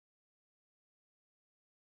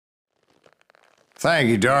Thank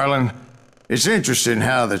you, darling. It's interesting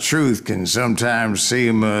how the truth can sometimes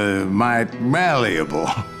seem might malleable,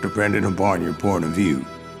 depending upon your point of view.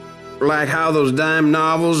 Like how those dime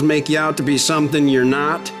novels make you out to be something you're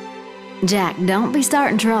not? Jack, don't be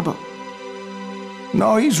starting trouble.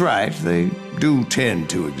 No, he's right. They do tend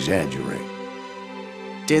to exaggerate.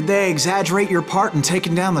 Did they exaggerate your part in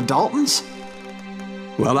taking down the Daltons?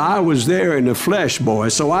 Well, I was there in the flesh, boy,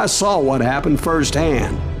 so I saw what happened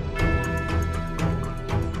firsthand.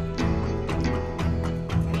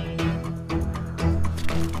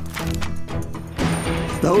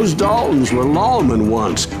 Those Daltons were lawmen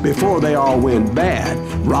once, before they all went bad,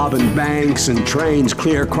 robbing banks and trains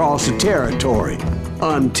clear across the territory.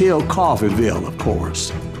 Until Coffeeville, of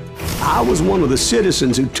course. I was one of the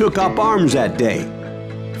citizens who took up arms that day.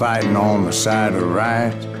 Fighting on the side of the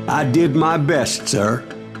right? I did my best, sir.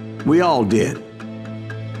 We all did.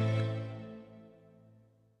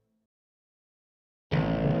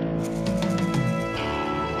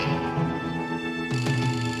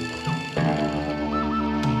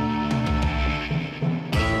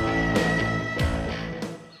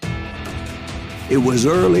 It was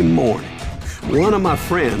early morning. One of my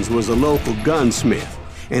friends was a local gunsmith,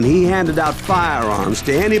 and he handed out firearms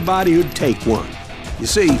to anybody who'd take one. You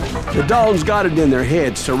see, the Daltons got it in their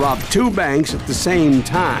heads to rob 2 banks at the same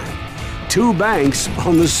time. 2 banks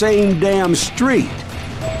on the same damn street.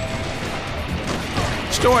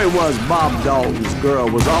 Story was Bob Dalton's girl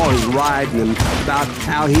was always writing him about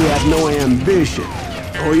how he had no ambition.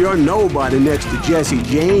 Oh, you're nobody next to Jesse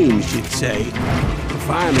James, she'd say.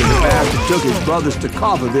 Finally, the bastard took his brothers to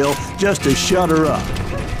Coffeeville just to shut her up.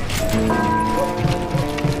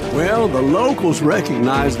 Well, the locals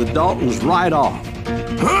recognized the Daltons right off.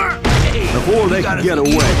 Before they could get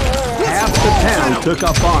away, half the town took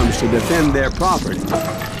up arms to defend their property.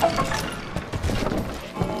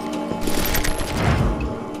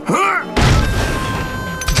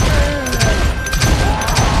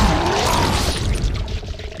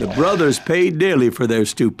 The brothers paid dearly for their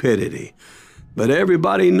stupidity. But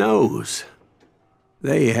everybody knows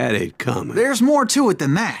they had it coming. There's more to it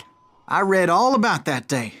than that. I read all about that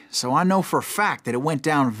day, so I know for a fact that it went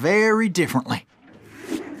down very differently.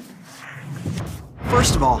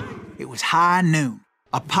 First of all, it was high noon.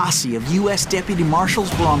 A posse of U.S. deputy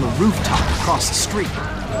marshals were on the rooftop across the street.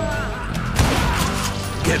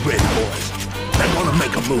 Get ready, boys. They're gonna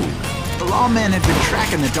make a move. The lawmen had been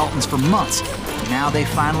tracking the Daltons for months. Now they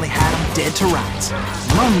finally had them dead to rights.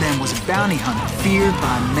 Among them was a bounty hunter feared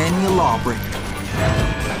by many a lawbreaker.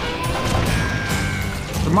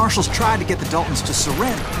 The marshals tried to get the Daltons to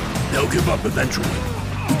surrender. They'll give up eventually.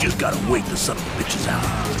 We just gotta wait the son of the bitches out.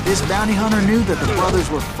 This bounty hunter knew that the brothers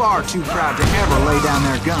were far too proud to ever lay down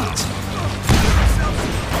their guns.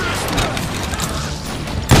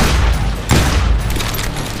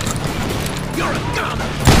 You're a gunner!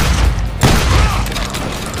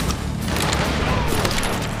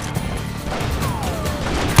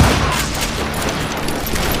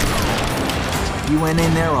 He went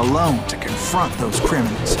in there alone to confront those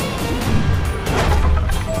criminals.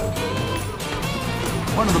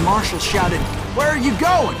 One of the marshals shouted, "Where are you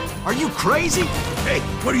going? Are you crazy?" Hey,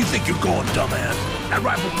 where do you think you're going, dumbass? That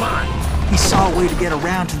rifle's mine. He saw a way to get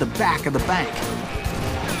around to the back of the bank.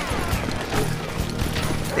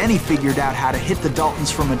 Then he figured out how to hit the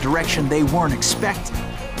Daltons from a direction they weren't expecting.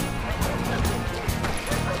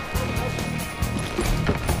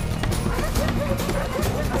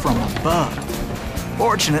 From above.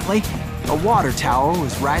 Fortunately, a water tower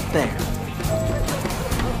was right there.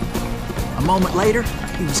 A moment later,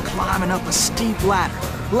 he was climbing up a steep ladder,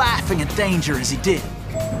 laughing at danger as he did.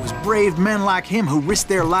 It was brave men like him who risked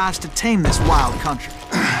their lives to tame this wild country.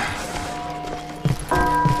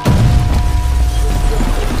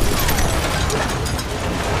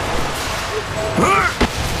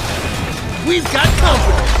 We've got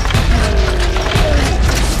company!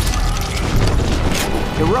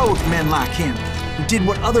 Heroic men like him, who did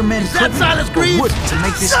what other men couldn't or wouldn't to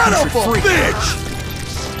make this Son country of a free. bitch!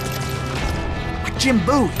 Like Jim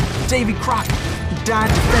Bowie, Davy Crockett, who died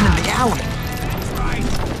defending the Alamo.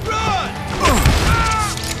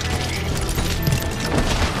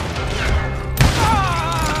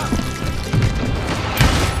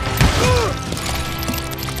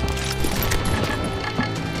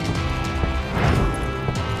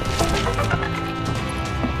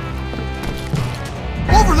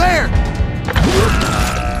 Over there!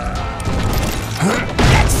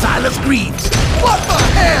 That's Silas Greaves! What the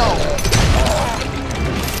hell?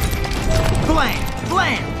 Blam!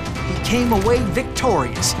 Blam! He came away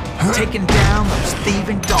victorious, taking down those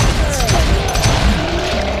thieving Daltons.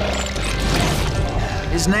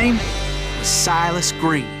 His name was Silas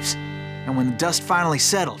Greaves. And when the dust finally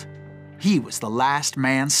settled, he was the last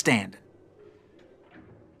man standing.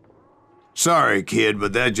 Sorry, kid,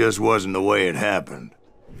 but that just wasn't the way it happened.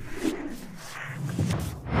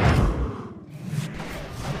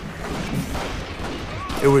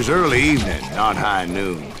 It was early evening, not high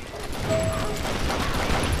noon.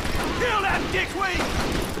 Kill that dickwit!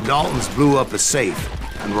 The Daltons blew up a safe,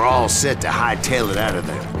 and were all set to hightail it out of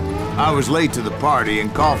there. I was late to the party, and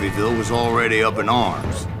Coffeyville was already up in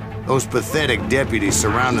arms. Those pathetic deputies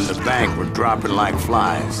surrounding the bank were dropping like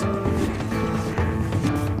flies.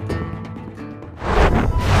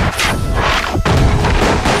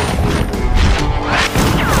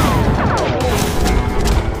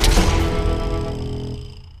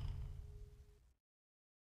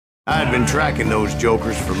 I had been tracking those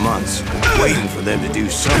jokers for months, waiting for them to do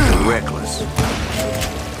something reckless.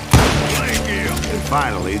 And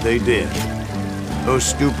finally, they did. Those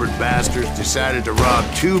stupid bastards decided to rob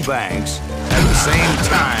 2 banks at the same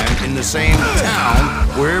time in the same town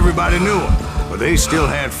where everybody knew them. But they still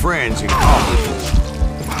had friends in Coffeyville.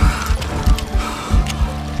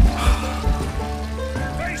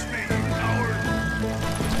 Face me, you coward!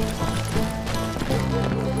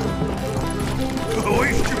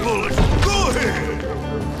 Waste your bullets. Go ahead!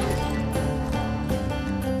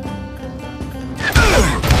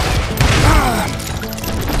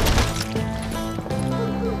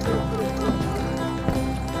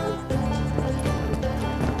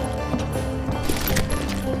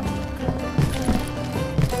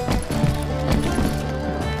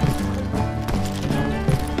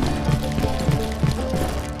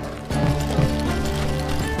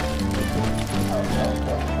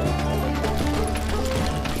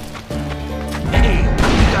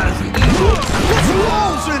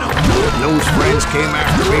 Those friends came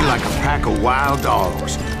after me like a pack of wild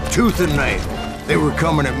dogs, tooth and nail. They were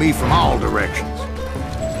coming at me from all directions.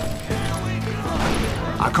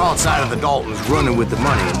 I caught sight of the Daltons running with the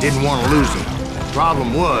money and didn't want to lose them.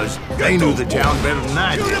 Problem was, they knew the town better than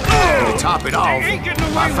I did. And to top it off,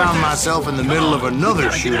 I found myself in the middle of another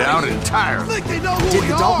shootout entirely. Did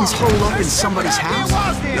the Daltons hole up in somebody's house?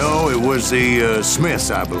 No, it was the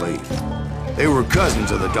Smiths, I believe. They were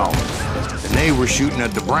cousins of the Daltons. And they were shooting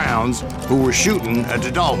at the Browns, who were shooting at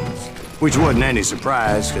the Daltons. Which wasn't any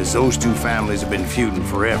surprise, because those 2 families have been feuding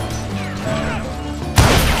forever.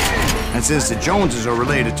 And since the Joneses are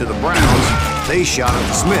related to the Browns, they shot at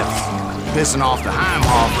the Smiths, pissing off the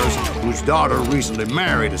Heimhoffers, whose daughter recently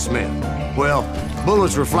married a Smith. Well,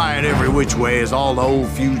 bullets were flying every which way as all the old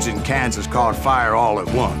feuds in Kansas caught fire all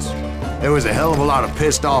at once. There was a hell of a lot of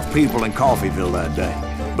pissed off people in Coffeyville that day.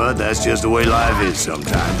 But that's just the way life is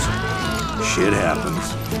sometimes. Shit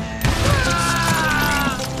happens.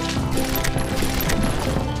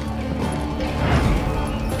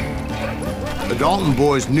 The Dalton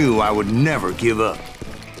boys knew I would never give up.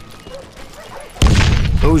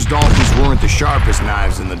 Those Daltons weren't the sharpest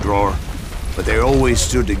knives in the drawer, but they always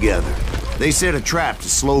stood together. They set a trap to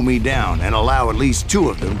slow me down and allow at least 2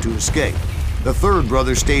 of them to escape. The 3rd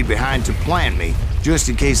brother stayed behind to plant me, just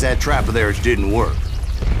in case that trap of theirs didn't work.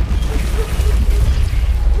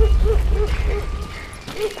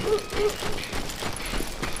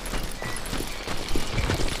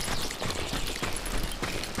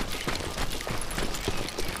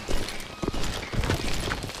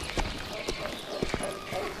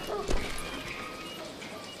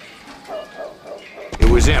 It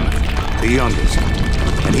was Emmett, the youngest,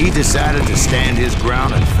 and he decided to stand his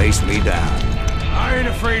ground and face me down. I ain't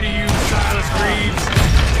afraid of you, Silas Greaves.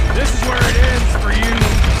 This is where it ends for you.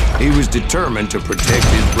 He was determined to protect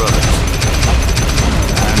his brothers.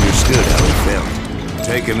 I understood how he felt.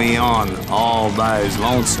 Taking me on all by his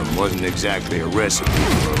lonesome wasn't exactly a recipe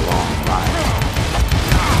for a long life.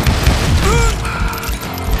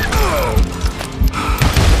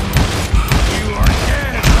 You are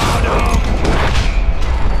dead, Dalton.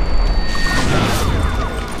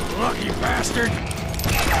 Lucky bastard.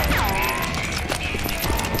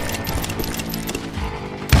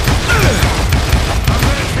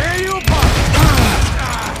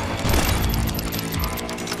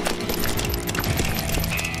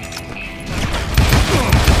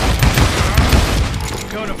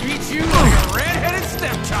 Gonna beat you like a red-headed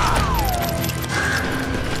stepchild!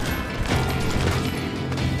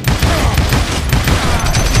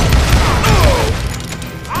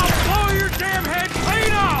 I'll blow your damn head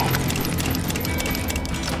clean off!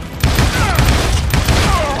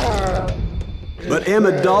 But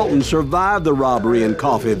Emmett Dalton survived the robbery in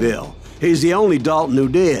Coffeyville. He's the only Dalton who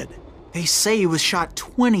did. They say he was shot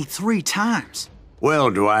 23 times.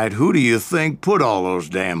 Well, Dwight, who do you think put all those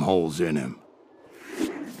damn holes in him?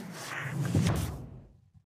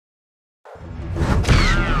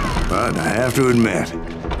 But I have to admit,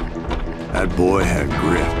 that boy had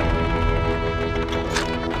grit.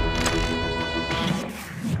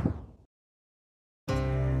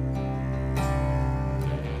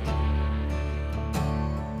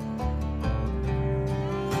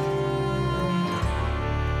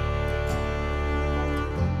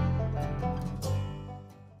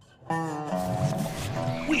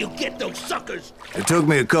 We'll get those suckers! It took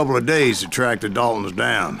me a couple of days to track the Daltons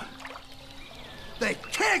down. They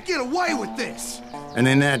can't get away with this! And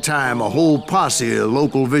in that time, a whole posse of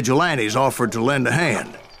local vigilantes offered to lend a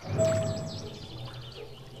hand.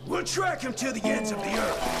 We'll track him to the ends of the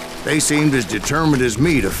earth. They seemed as determined as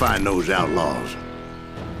me to find those outlaws.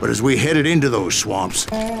 But as we headed into those swamps,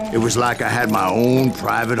 it was like I had my own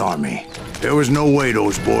private army. There was no way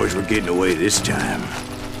those boys were getting away this time.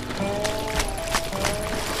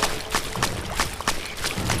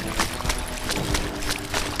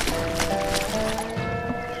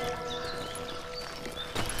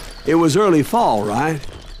 It was early fall, right?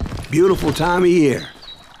 Beautiful time of year.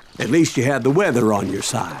 At least you had the weather on your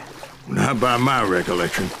side. Not by my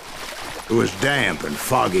recollection. It was damp and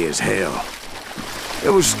foggy as hell. It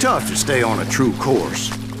was tough to stay on a true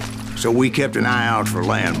course, so we kept an eye out for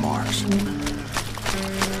landmarks.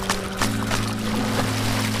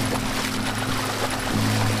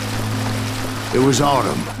 It was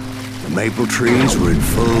autumn. The maple trees were in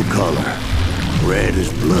full color, red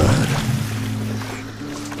as blood.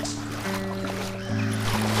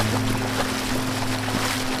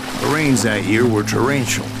 The rains that year were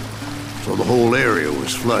torrential, so the whole area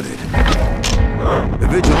was flooded. The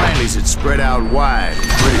vigilantes had spread out wide, and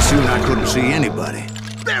pretty soon I couldn't see anybody.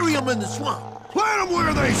 Bury them in the swamp! Plant them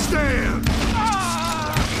where they stand!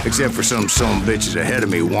 Except for some bitches ahead of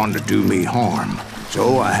me wanted to do me harm,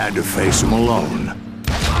 so I had to face them alone.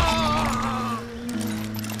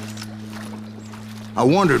 I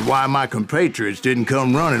wondered why my compatriots didn't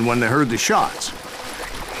come running when they heard the shots.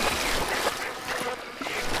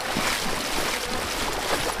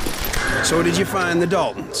 So did you find the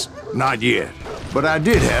Daltons? Not yet, but I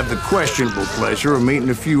did have the questionable pleasure of meeting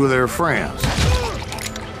a few of their friends.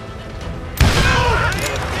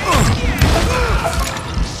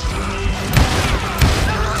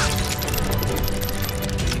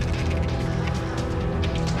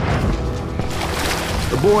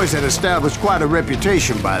 The boys had established quite a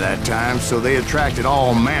reputation by that time, so they attracted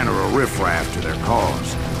all manner of riffraff to their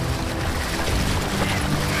cause.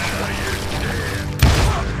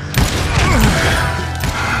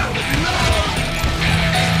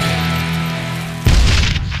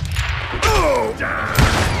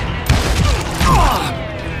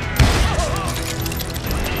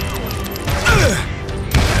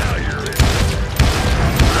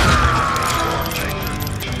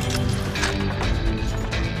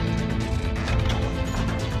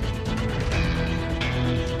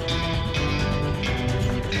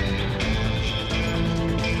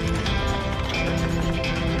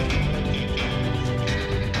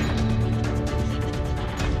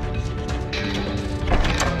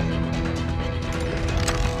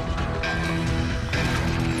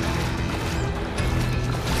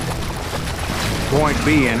 Point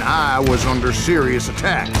being, I was under serious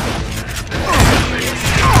attack. And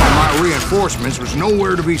my reinforcements was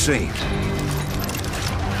nowhere to be seen.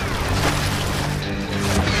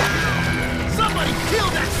 Somebody kill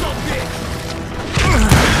that sumbitch!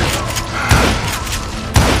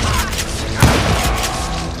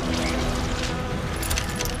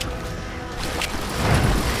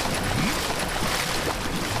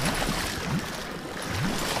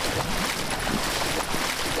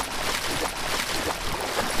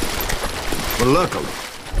 But luckily,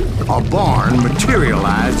 a barn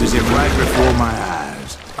materialized as if right before my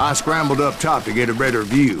eyes. I scrambled up top to get a better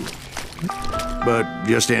view, but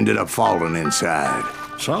just ended up falling inside.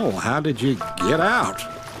 So, how did you get out?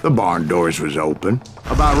 The barn doors was open.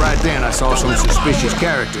 About right then, I saw some suspicious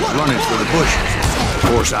characters running for the bushes. Of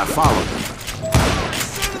course, I followed them.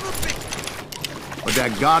 But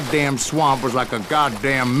that goddamn swamp was like a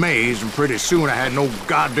goddamn maze, and pretty soon I had no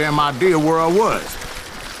goddamn idea where I was.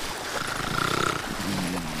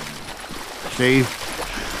 Steve?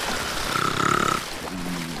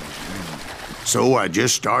 So I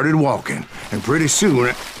just started walking, and pretty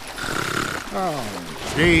soon...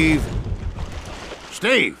 Steve?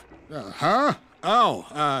 Steve! Huh? Oh,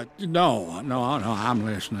 no, I'm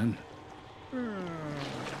listening.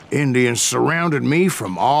 Indians surrounded me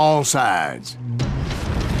from all sides.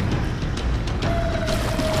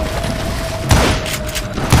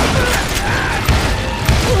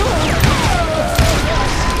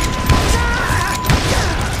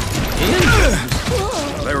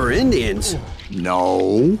 They were Indians.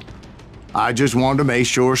 No, I just wanted to make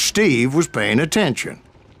sure Steve was paying attention.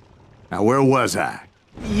 Now, where was I?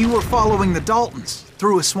 You were following the Daltons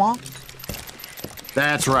through a swamp?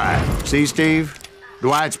 That's right. See, Steve?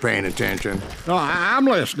 Dwight's paying attention. Oh, I'm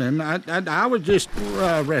listening. I was just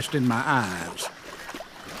resting my eyes.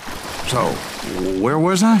 So, where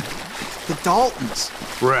was I? The Daltons.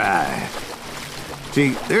 Right.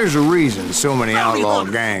 See, there's a reason so many outlaw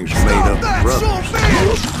gangs are made up of brothers.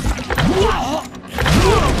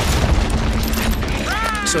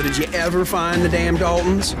 So did you ever find the damn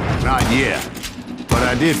Daltons? Not yet, but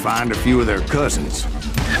I did find a few of their cousins.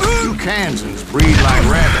 You Kansans breed like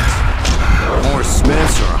rabbits. More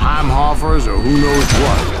Smiths or Heimhoffers or who knows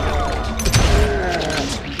what.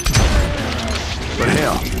 But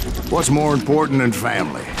hell, what's more important than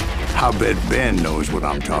family? I bet Ben knows what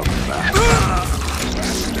I'm talking about.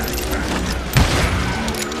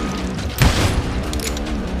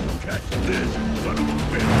 Catch this, son of a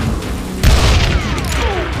bitch.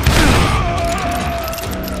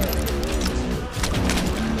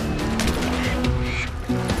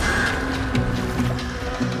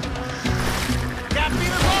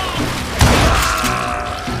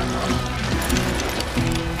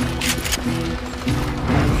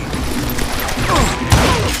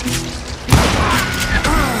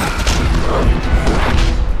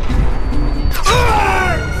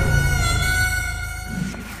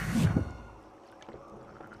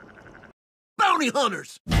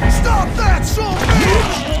 Hunters! Stop that, son of a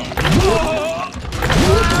bitch!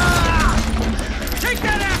 Take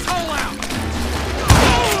that asshole out!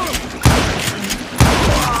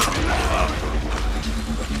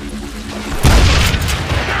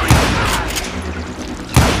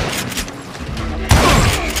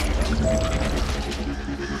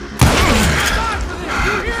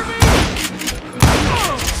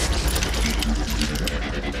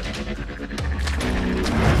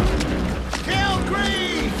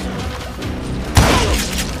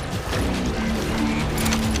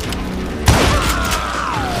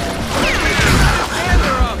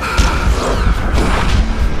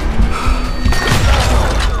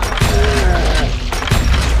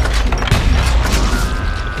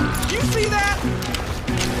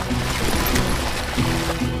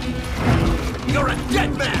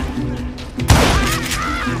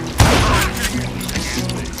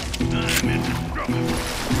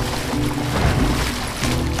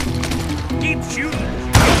 Keep shooting.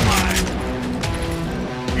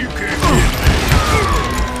 You can't get me.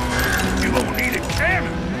 You won't need a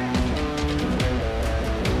cannon.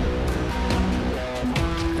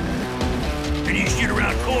 Can you shoot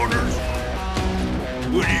around corners?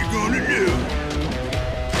 What are you gonna do?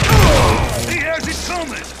 He has it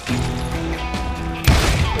coming.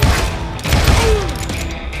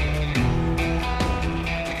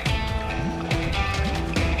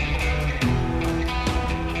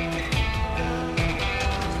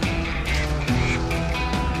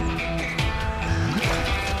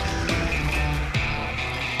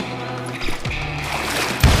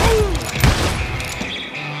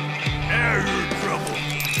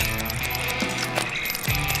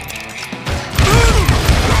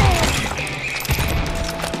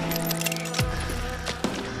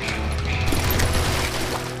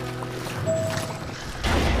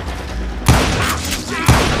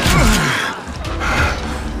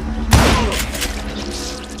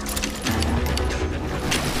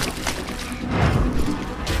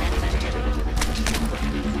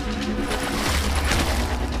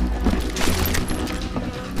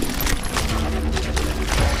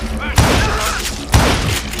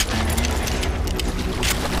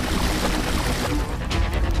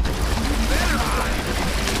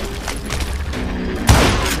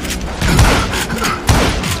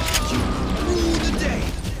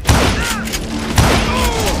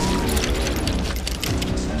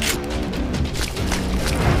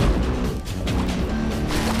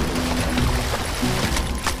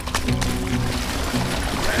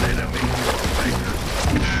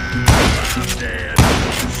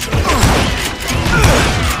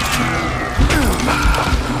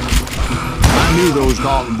 Those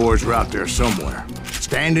Dalton boys were out there somewhere,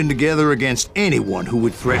 standing together against anyone who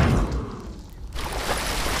would threaten them.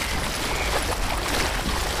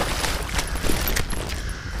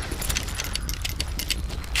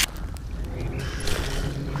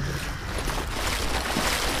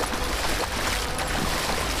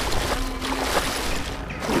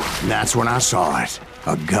 And that's when I saw it.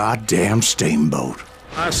 A goddamn steamboat.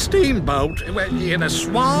 A steamboat in a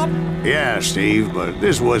swamp? Yeah, Steve, but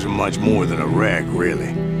this wasn't much more than a wreck,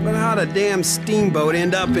 really. But how'd a damn steamboat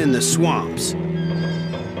end up in the swamps?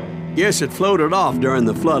 Guess it floated off during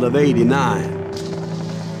the flood of '89.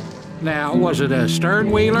 Now, was it a stern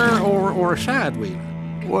wheeler or a side wheeler?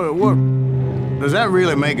 What? Does that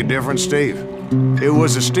really make a difference, Steve? It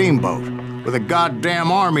was a steamboat with a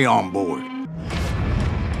goddamn army on board.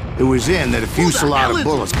 It was then that a fusillade of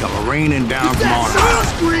bullets come raining down from on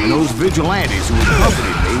high, and those vigilantes who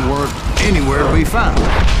accompanied me weren't anywhere to be found.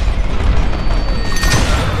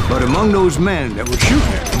 But among those men that were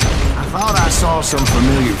shooting at me, I thought I saw some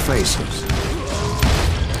familiar faces.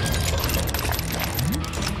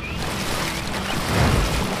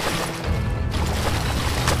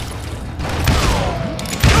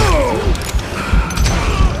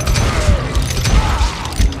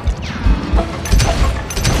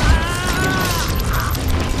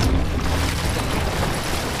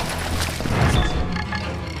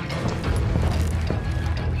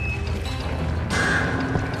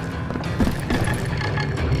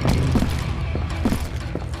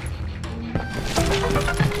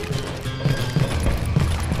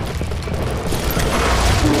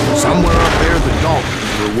 Somewhere up there, the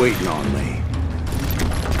Daltons were waiting on me.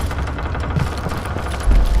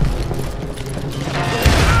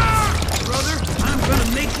 Brother, I'm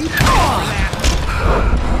gonna make you pay for that.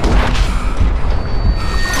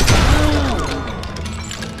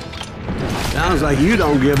 Sounds like you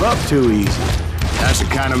don't give up too easy. That's the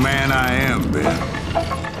kind of man I am, Ben.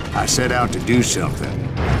 I set out to do something.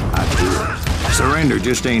 I do it. Surrender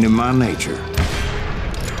just ain't in my nature.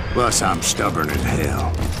 Plus, I'm stubborn as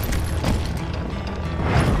hell.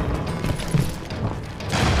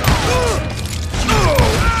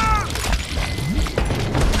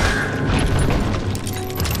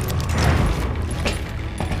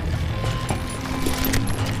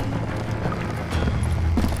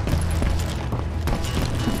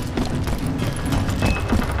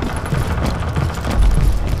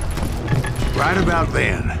 Right about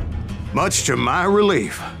then, much to my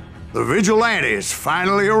relief, the vigilantes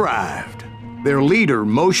finally arrived. Their leader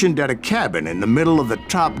motioned at a cabin in the middle of the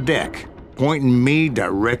top deck, pointing me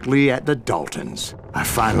directly at the Daltons. I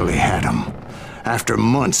finally had them, after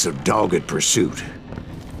months of dogged pursuit.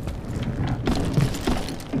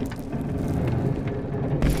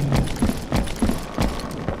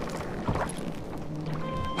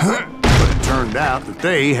 But it turned out that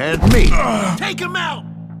they had me. Take him out!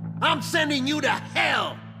 I'm sending you to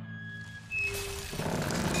hell!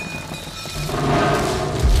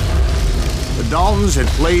 The Daltons had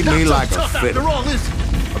played me like a fiddle. After all this.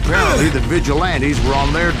 Apparently, the vigilantes were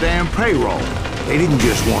on their damn payroll. They didn't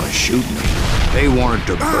just want to shoot me. They wanted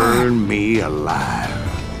to burn me alive.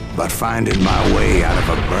 But finding my way out of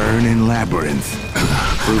a burning labyrinth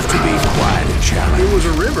proved to be quite a challenge. It was a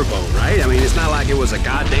riverboat, right? I mean, it's not like it was a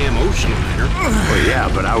goddamn ocean liner. Well,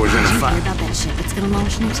 yeah, but I was in a Did you fight. hear about that ship that's gonna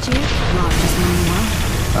launch next year? Rock just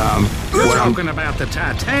won the We're What I'm- talking about the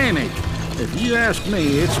Titanic. If you ask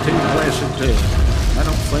me, it's too blessed to. I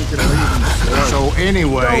don't think it'll even float. So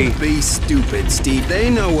anyway, Don't be stupid, Steve. They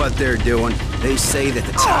know what they're doing. They say that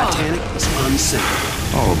the Titanic is unsinkable.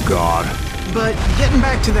 oh God. But getting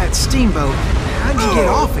back to that steamboat, how'd you get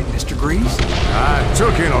off it, Mr. Greaves? I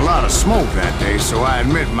took in a lot of smoke that day, so I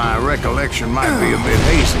admit my recollection might be a bit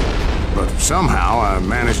hazy. But somehow I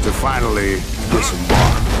managed to finally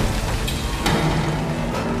disembark.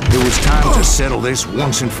 It was time to settle this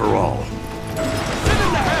once and for all.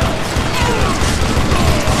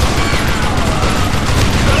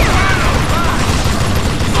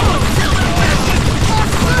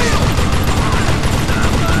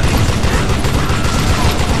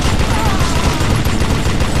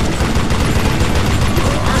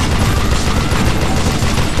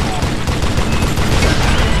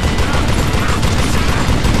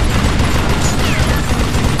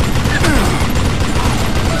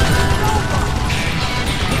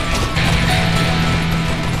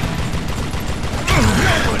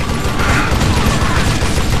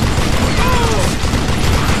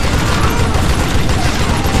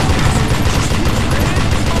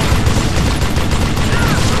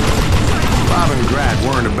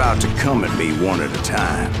 About to come at me one at a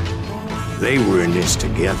time. They were in this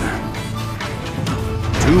together.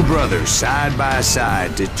 Two brothers side by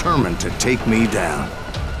side, determined to take me down.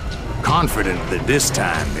 Confident that this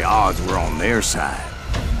time the odds were on their side.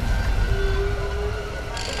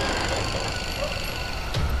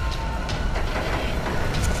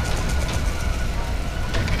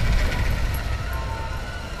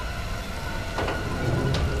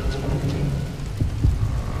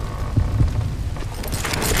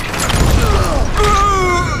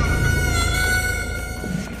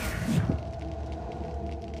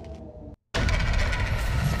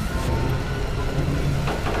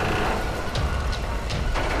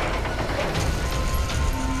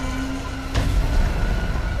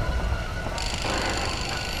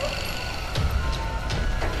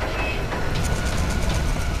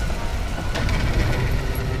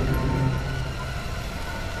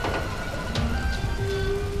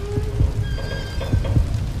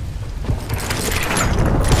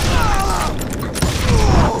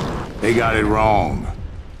 They got it wrong.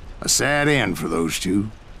 A sad end for those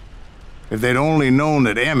two. If they'd only known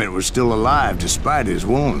that Emmett was still alive despite his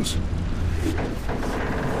wounds.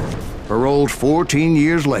 Paroled 14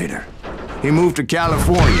 years later, he moved to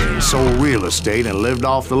California and sold real estate and lived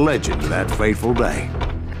off the legend of that fateful day.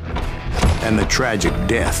 And the tragic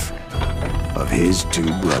death of his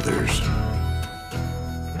two brothers.